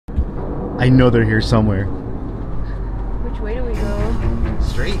I know they're here somewhere. Which way do we go?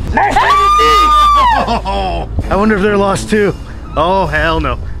 Straight. Oh, I wonder if they're lost too. Oh, hell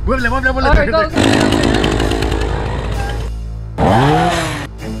no. Alright, go.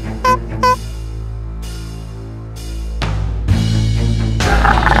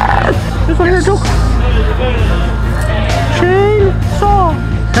 This one here, go. Chainsaw.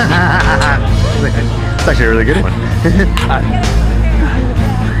 It's actually a really good one.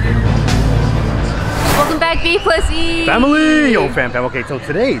 Welcome back, B plus E. Family! Yo, fam. Okay, so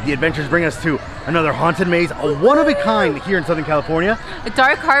today the adventures bring us to another haunted maze, a one-of-a-kind here in Southern California. A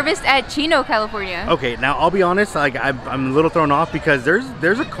dark harvest at Chino, California. Okay, now I'll be honest, like I'm a little thrown off because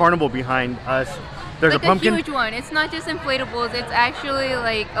there's a carnival behind us. There's like a pumpkin. A huge one. It's not just inflatables. It's actually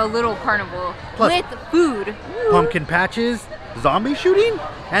like a little carnival Plus, with food. Pumpkin patches, zombie shooting,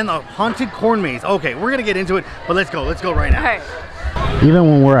 and the haunted corn maze. Okay, we're gonna get into it, but let's go right now. All right.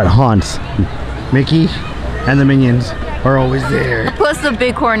 Even when we're at haunts, Mickey and the minions are always there. Plus the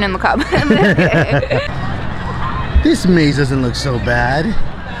big corn in the cup. This maze doesn't look so bad.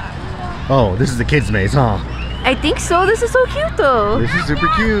 Oh, this is the kids' maze, huh? I think so. This is so cute though. This is super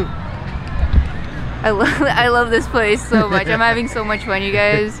cute. I love this place so much. I'm having so much fun, you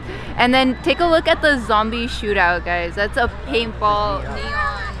guys. And then take a look at the zombie shootout, guys. That's a paintball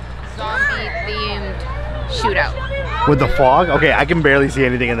neon zombie themed shootout. With the fog? Okay, I can barely see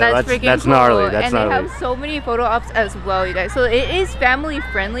anything in there. That's cool. gnarly. That's and gnarly. They have so many photo ops as well, you guys. So it is family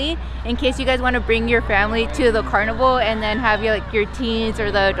friendly in case you guys want to bring your family to the carnival and then have your teens or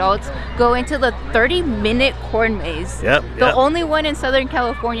the adults go into the 30-minute corn maze. Yep. The only one in Southern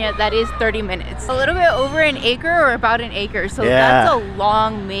California that is 30 minutes. A little bit over an acre or about an acre. So that's a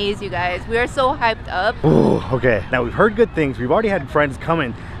long maze, you guys. We are so hyped up. Ooh, okay. Now we've heard good things. We've already had friends come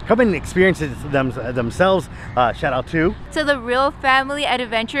and experience it themselves. Shout out to the real family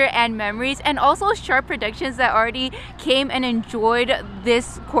adventure and memories, and also Sharp Productions that already came and enjoyed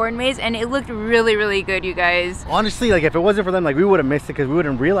this corn maze, and it looked really good, you guys. Honestly, like if it wasn't for them, like we would have missed it because we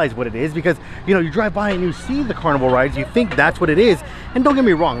wouldn't realize what it is, because you know, you drive by and you see the carnival rides, you think that's what it is, and don't get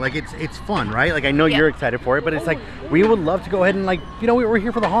me wrong, like it's fun, right? Like I know you're excited for it, but it's like we would love to go ahead and, like, you know, we're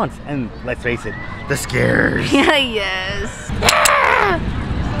here for the haunts, and let's face it, the scares. Yeah, yes.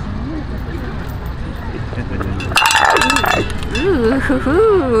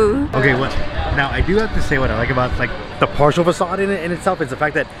 Ooh. Okay, what? Now I do have to say what I like about like the partial facade in itself is the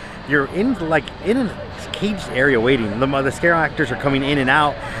fact that you're in a caged area waiting. The scare actors are coming in and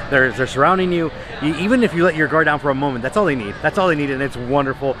out. They're surrounding you. Even if you let your guard down for a moment, that's all they need. That's all they need, and it's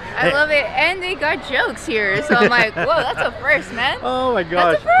wonderful. I love it, and they got jokes here, so I'm like, whoa, that's a first, man. Oh my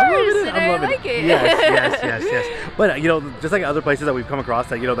gosh, that's a first, and I like it. Yes. But you know, just like other places that we've come across,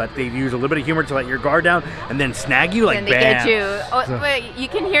 that you know that they use a little bit of humor to let your guard down and then snag you, like and they bam. get you. Oh, so. But you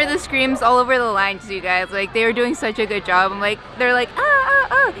can hear the screams all over the lines, you guys. Like they were doing such a good job. I'm like, they're like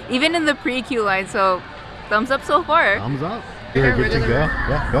even in the pre-queue line. So thumbs up so far. Thumbs up. You're good to go.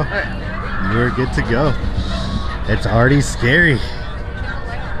 Yeah, go. You're good to go. It's already scary.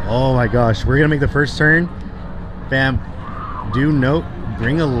 Oh my gosh, we're gonna make the first turn. Fam, do note,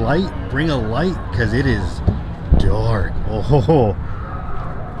 bring a light, because it is dark. Oh,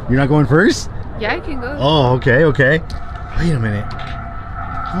 you're not going first? Yeah, I can go. Oh, okay. Wait a minute.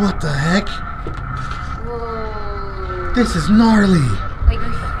 What the heck? Whoa. This is gnarly. Like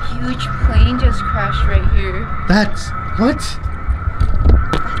a huge plane just crashed right here. That's what?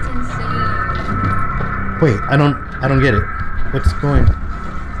 That's insane. Wait, I don't get it. What's going?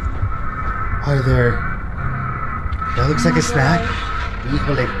 Are there? That looks like a snack.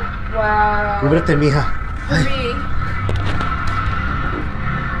 Híjole. Wow. Cúbrete, mija. Hurry.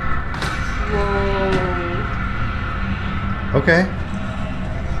 Whoa. Okay.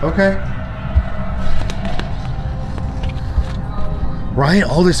 Right?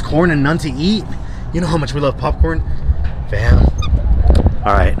 All this corn and none to eat. You know how much we love popcorn? Fam.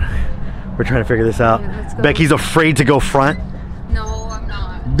 Alright. We're trying to figure this out. Yeah, Becky's afraid to go front. No, I'm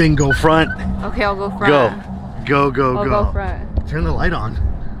not. Then go front. Okay, I'll go front. Go. I'll go front. Turn the light on.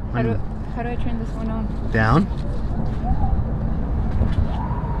 How do I turn this one on? Down.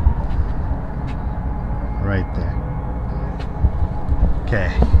 Right there. Okay.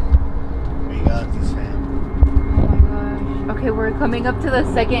 We got this, fam. Oh my gosh. Okay, we're coming up to the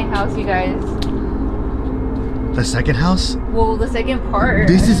second house, you guys. The second house? Well, the second part.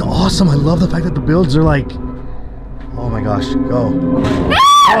 This is awesome. I love the fact that the builds are like, oh my gosh, go.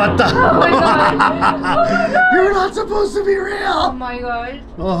 What the? Oh my god. You're not supposed to be real. Oh my gosh.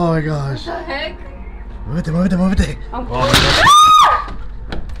 Oh my gosh. What the heck? Muévete. I'm Oh my gosh.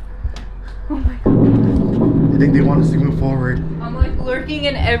 Oh my god. It think they want us to move forward. I'm like lurking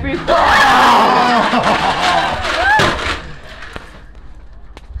in every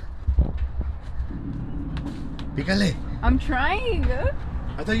Pícale. I'm trying.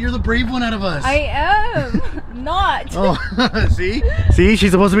 I thought you're the brave one out of us. I am not. Oh, see? See?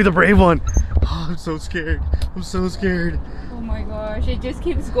 She's supposed to be the brave one. Oh, I'm so scared. I'm so scared. Oh my gosh, it just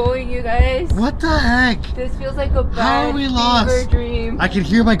keeps going, you guys. What the heck? This feels like a How are bad we fever lost? dream. I can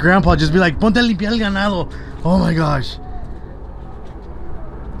hear my grandpa just be like, Ponte a limpiar el ganado. Oh my gosh.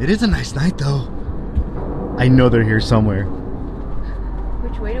 It is a nice night though. I know they're here somewhere.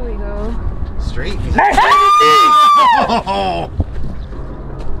 Which way do we go? Straight.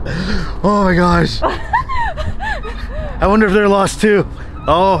 Oh my gosh. I wonder if they're lost too.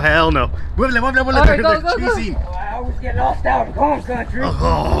 Oh hell no. Muévele, muévele, muévele. Alright, They're go. chasing. I always get lost out in corn country. Oh.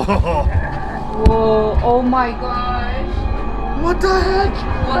 Whoa, oh my gosh. What the heck?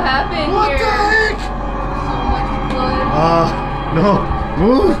 What happened What here? the heck? So much blood. No.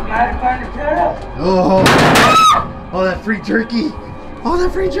 Move. Might find a turtle. Oh. Oh, that free jerky. Oh,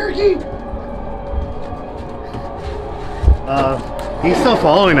 that free jerky. He's still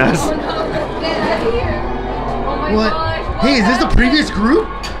following us. Oh no, get out of here. Oh my What? gosh. Hey, is this the happened? previous group?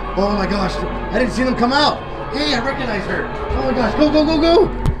 Oh my gosh, I didn't see them come out. Hey, I recognize her. Oh my gosh, go, go, go, go.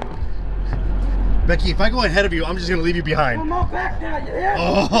 Becky, if I go ahead of you, I'm just gonna leave you behind. Come on back now, you hear?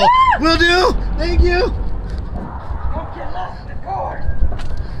 Oh, will do. Thank you. Don't get lost in the corn.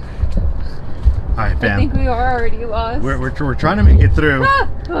 All right, I think fam. we are already lost. We're trying to make it through.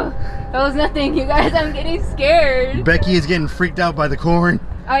 That was nothing, you guys. I'm getting scared. Becky is getting freaked out by the corn.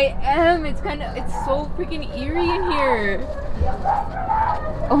 I am. It's so freaking eerie in here.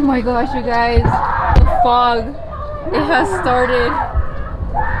 Oh my gosh, you guys. The fog. It has started.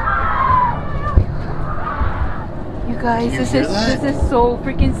 You guys, You this hear is that? this is so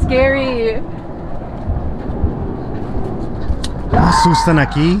freaking scary. Me asustan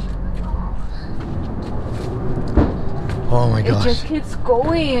aquí. Oh my It gosh. just keeps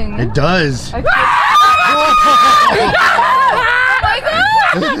going. It does. I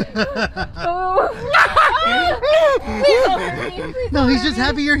Oh Please don't hurt me. Please No, don't he's hurt just me.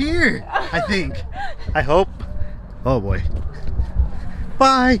 happy you're here. I think. I hope. Oh boy.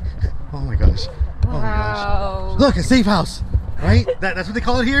 Bye. Oh my gosh. Oh my gosh. Wow. Look, a safe house. Right? That's what they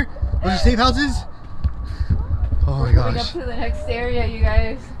call it here? Those are safe houses? Oh my Going up gosh. to the next area, you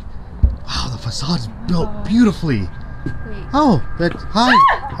guys. Wow, the facade's built beautifully. Wait. Oh, hi.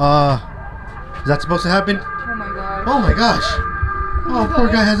 Is that supposed to happen? Oh my gosh. Oh my gosh. Oh, poor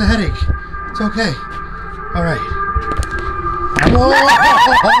guy has a headache. It's okay. All right. Whoa! Look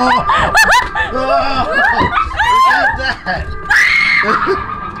at that.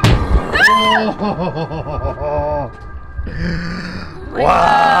 Oh my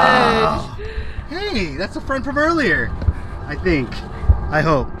Wow. Hey, that's a friend from earlier. I think. I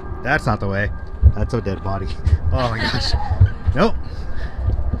hope. That's not the way. That's a dead body. Oh my gosh. Nope.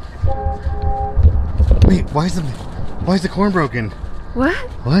 Wait, why is the corn broken? What?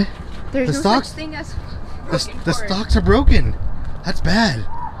 What? There's The no stalks- such thing as The stalks are broken. That's bad.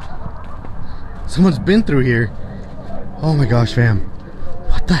 Someone's been through here. Oh my gosh, fam.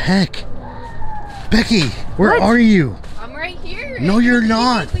 What the heck? Becky, where What? are you? I'm right here. No, and you're leaving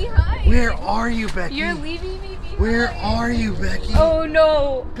not. me behind. Where are you, Becky? You're leaving me behind. Where are you, Becky? Oh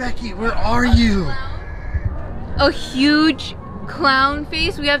no. Becky, where are you? A huge clown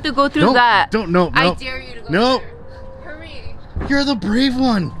face. We have to go through Don't, that. no. I dare you to go No. there. Hurry. You're the brave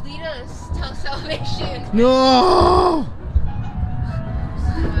one. Lead us to salvation. No.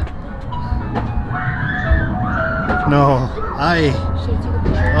 No, Should I take a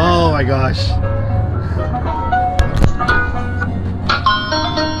picture? oh my gosh.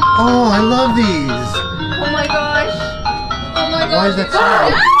 Oh, I love these. Oh my gosh. Oh my gosh. Why is that so?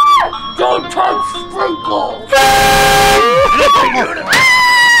 Ah! Don't touch sprinkles.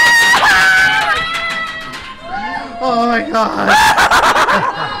 Oh my god.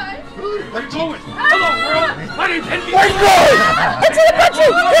 Where you going? Hello, world. My name's Henry.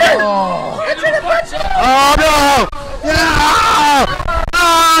 Oh. Oh no! Yeah!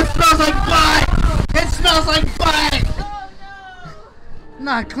 Oh, it smells like butt! It smells like butt!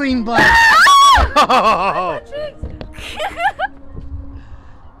 Not clean butt. Oh.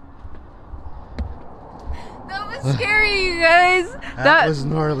 That was scary, you guys. That was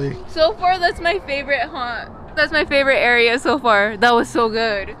gnarly. So far, that's my favorite haunt. That's my favorite area so far. That was so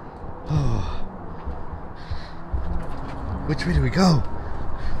good. Which way do we go?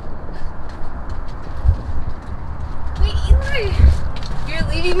 Wait, Eli, you're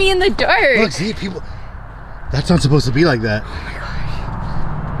leaving me in the dark. Look, see, people. That's not supposed to be like that. Oh my gosh.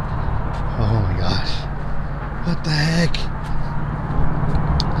 Oh my gosh.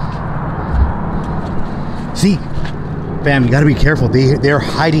 See, fam, you gotta be careful. They're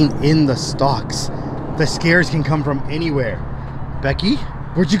hiding in the stalks. The scares can come from anywhere. Becky?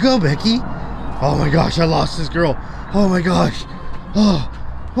 Where'd you go, Becky? Oh my gosh, I lost this girl. Oh my gosh. Oh,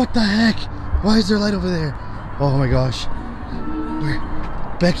 what the heck? Why is there light over there? Oh my gosh. Where?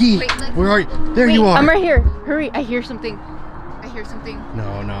 Becky? Wait, where are you? There you are. I'm right here. Hurry, I hear something. I hear something.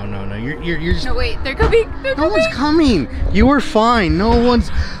 No. You're just... No, wait, they're coming. No one's coming. You are fine. No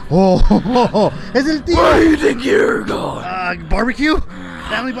one's... Oh, isn't it? Where do you think you're going? Barbecue?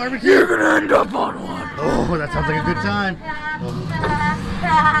 Family barbecue? You're gonna end up on one. Oh, that sounds like a good time. Oh my gosh.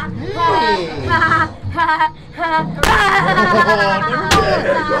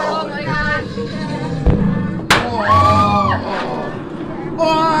 Oh my gosh.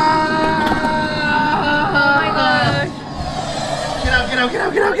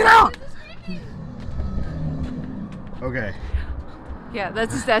 Get out. Okay. Yeah,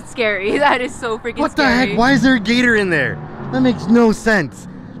 that's scary. That is so freaking scary. What the heck? Why is there a gator in there? That makes no sense.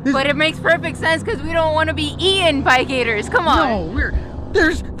 But it makes perfect sense because we don't want to be eaten by gators. Come on. No,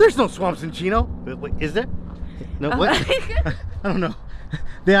 there's no swamps in Chino. Wait, is there? No, what? I don't know.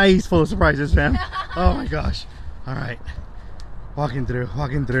 The IE's full of surprises, fam. Oh my gosh. All right. Walking through.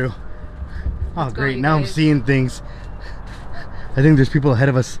 Oh, great. Now I'm seeing things. I think there's people ahead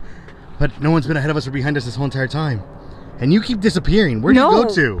of us, but no one's been ahead of us or behind us this whole entire time. And you keep disappearing. Where'd you go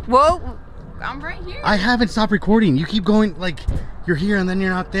to? Well, I'm right here. I haven't stopped recording. You keep going like you're here and then you're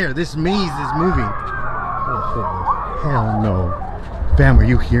not there. This maze is moving. Oh, hell no. Fam, are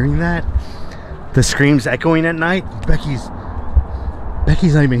you hearing that? The screams echoing at night? Becky's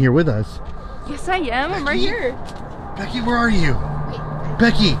not even here with us. Yes, I am. I'm right here. Becky, where are you? Wait,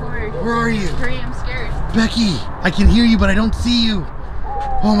 Becky, where are you? Hurry, I'm scared. Becky, I can hear you, but I don't see you.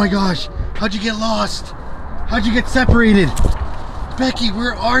 Oh my gosh, how'd you get lost? How'd you get separated? Becky,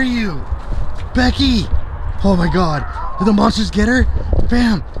 where are you? Becky! Oh my god, did the monsters get her?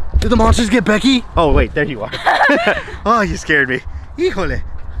 Bam! Did the monsters get Becky? Oh wait, there you are. Oh, you scared me. Híjole.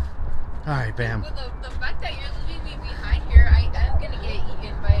 Alright, Bam. Well, the fact that you're leaving me behind here, I am gonna get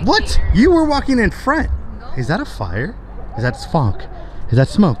eaten by a What? gator. You were walking in front. No. Is that a fire? Is that fog? Is that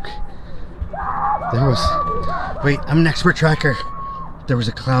smoke? There was... Wait, I'm an expert tracker. There was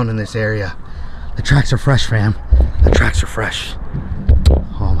a clown in this area. The tracks are fresh, fam. The tracks are fresh.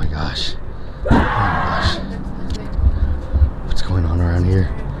 Oh my gosh. Oh my gosh. What's going on around here?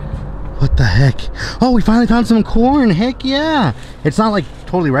 What the heck? Oh, we finally found some corn. Heck yeah. It's not like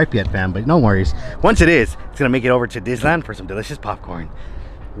totally ripe yet, fam, but no worries. Once it is, it's gonna make it over to Disneyland for some delicious popcorn.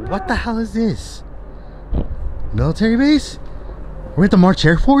 What the hell is this? Military base? We're at the March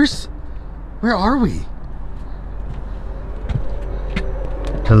Air Force? Where are we?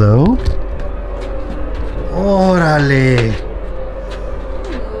 Hello? Orale.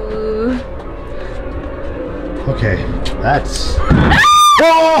 Okay, that's...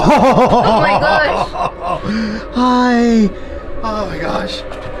 Oh my gosh. Hi. Oh my gosh.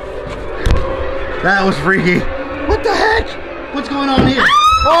 That was freaky. What the heck? What's going on here?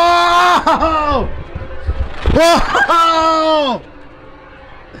 Oh! Whoa!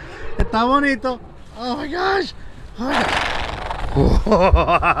 Está bonito. Oh my gosh.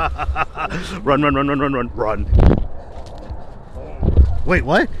 Run. Wait,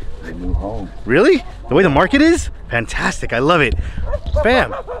 what? The new home. Really? The way the market is? Fantastic. I love it.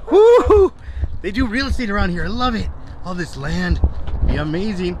 Bam. Woo! They do real estate around here. I love it. All this land. It'd be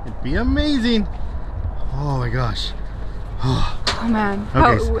amazing. It'd be amazing. Oh my gosh. Oh man.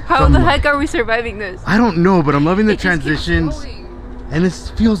 Okay, How the heck are we surviving this? I don't know, but I'm loving the It just keeps transitions. going. And this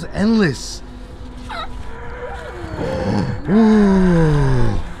feels endless.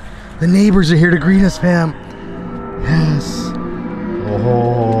 Ooh. The neighbors are here to greet us, fam. Yes.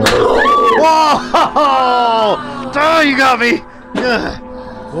 Oh. Whoa! Oh, you got me. Yeah.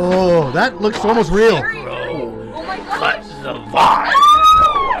 Whoa, that looks almost real. Oh my gosh. The vibe.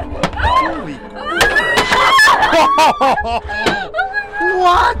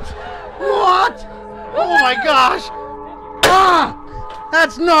 What? Oh my gosh. Ah,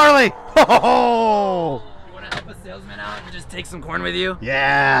 that's gnarly. Oh. You want to help a salesman out and just take some corn with you?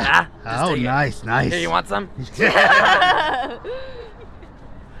 Yeah. Yeah? Just Oh, take it. nice. Here, you want some?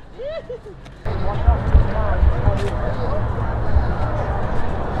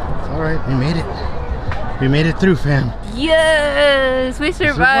 All right, we made it. We made it through, fam. Yes, we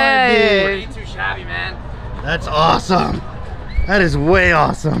survived. Ain't too shabby, man. That's awesome. That is way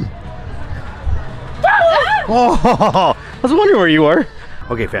awesome. Oh, I was wondering where you were.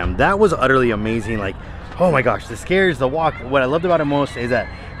 Okay, fam, that was utterly amazing. Like, oh my gosh, the scares, the walk. What I loved about it most is that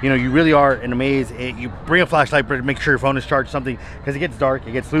you know, you really are in a maze. You bring a flashlight, but make sure your phone is charged, something, because it gets dark,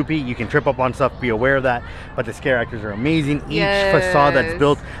 it gets loopy, you can trip up on stuff, be aware of that. But the scare actors are amazing. Each facade that's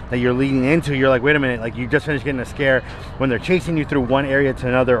built that you're leading into, you're like, wait a minute, like you just finished getting a scare. When they're chasing you through one area to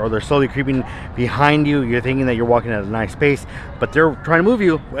another, or they're slowly creeping behind you, you're thinking that you're walking at a nice pace, but they're trying to move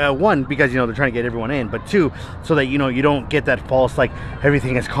you, one, because, you know, they're trying to get everyone in, but two, so that, you know, you don't get that false, like,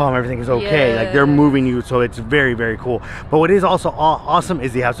 everything is calm, everything is okay. Like, they're moving you, so it's very, very cool. But what is also awesome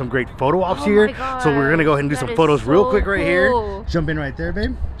is they have some great photo ops here. So we're gonna go ahead and do some photos real quick right here. Jump in right there,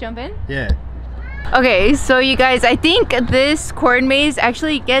 babe. Jump in? Yeah. Okay, so you guys, I think this corn maze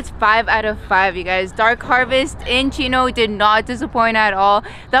actually gets 5 out of 5, you guys. Dark Harvest in Chino did not disappoint at all.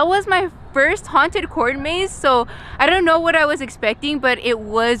 That was my first haunted corn maze, so I don't know what I was expecting, but it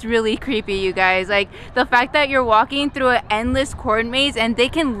was really creepy, you guys. Like, the fact that you're walking through an endless corn maze and they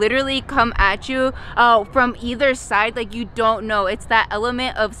can literally come at you from either side, like, you don't know. It's that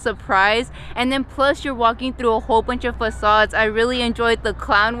element of surprise. And then plus you're walking through a whole bunch of facades. I really enjoyed the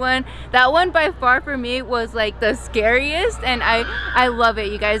clown one. That one by far for me was like the scariest, and I love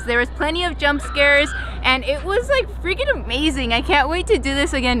it, you guys. There was plenty of jump scares and it was like freaking amazing. I can't wait to do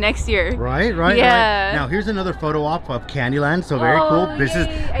this again next year. Right. Yeah. Now here's another photo op of Candyland. So very cool. This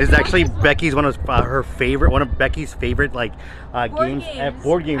is actually Becky's one of Becky's favorite like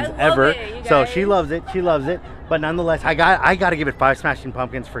board games ever. So she loves it. But nonetheless, I gotta give it 5 smashing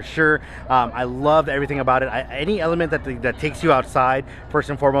pumpkins for sure. I loved everything about it. Any element that takes you outside, first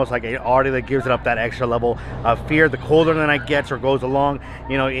and foremost, like it already gives it up that extra level of fear. The colder the night gets or goes along,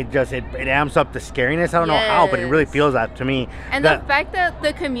 you know, it amps up the scariness. I don't know how, but it really feels that to me. And the fact that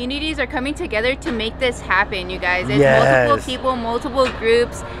the communities are coming together to make this happen, you guys. It's multiple people, multiple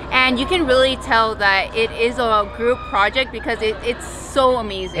groups, and you can really tell that it is a group project because it's so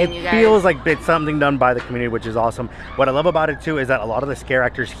amazing, you guys. It feels like it's something done by the community, which is awesome. What I love about it too is that a lot of the scare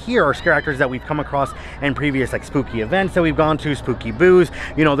actors here are scare actors that we've come across in previous like spooky events that we've gone to, spooky boos.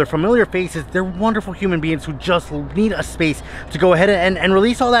 You know, they're familiar faces. They're wonderful human beings who just need a space to go ahead and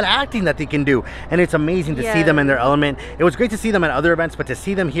release all that acting that they can do. And it's amazing to see them in their element. It was great to see them at other events, but to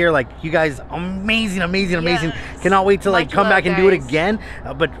see them here, like, you guys, amazing. Cannot wait to like come back and do it again.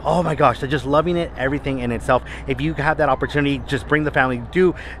 But oh my gosh, they're just loving it, everything in itself. If you have that opportunity, just bring the family.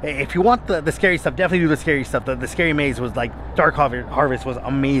 If you want the scary stuff, definitely do the scary stuff. The scary maze was like, Dark Harvest was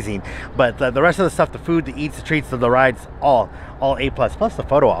amazing, but the rest of the stuff, the food, the eats, the treats, the rides, all A+, plus the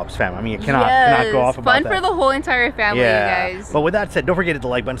photo ops, fam. I mean, you cannot go off about that. Fun for the whole entire family, you guys. But with that said, don't forget to hit the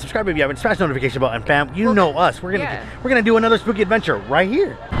like button, subscribe if you haven't, smash the notification button, fam. You know us. We're gonna do another spooky adventure right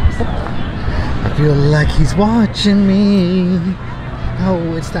here. I feel like he's watching me.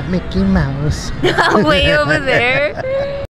 Oh, it's that Mickey Mouse. Way over there.